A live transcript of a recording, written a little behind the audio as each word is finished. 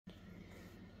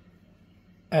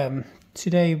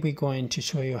Today we're going to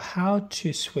show you how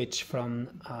to switch from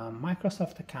a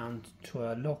Microsoft account to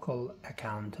a local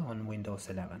account on Windows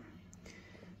 11.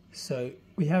 So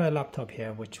we have a laptop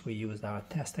here which we use our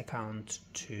test account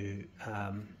to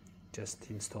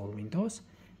just install Windows,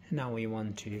 and now we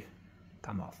want to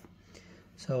come off.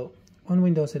 So on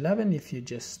Windows 11, if you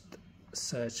just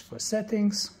search for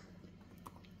settings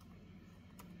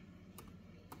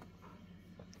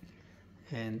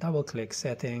and double click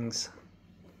settings,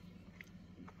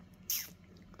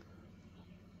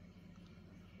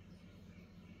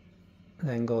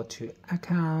 then go to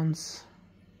accounts.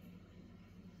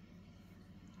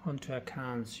 Onto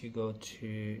accounts, you go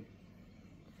to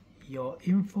your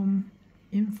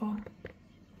info,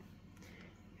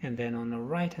 and then on the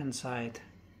right hand side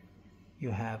you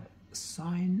have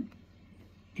sign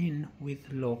in with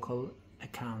local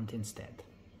account instead.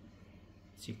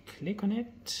 So you click on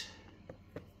it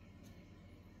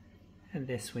and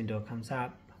this window comes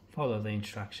up. Follow the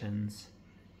instructions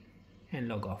and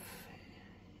log off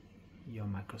your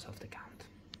Microsoft account.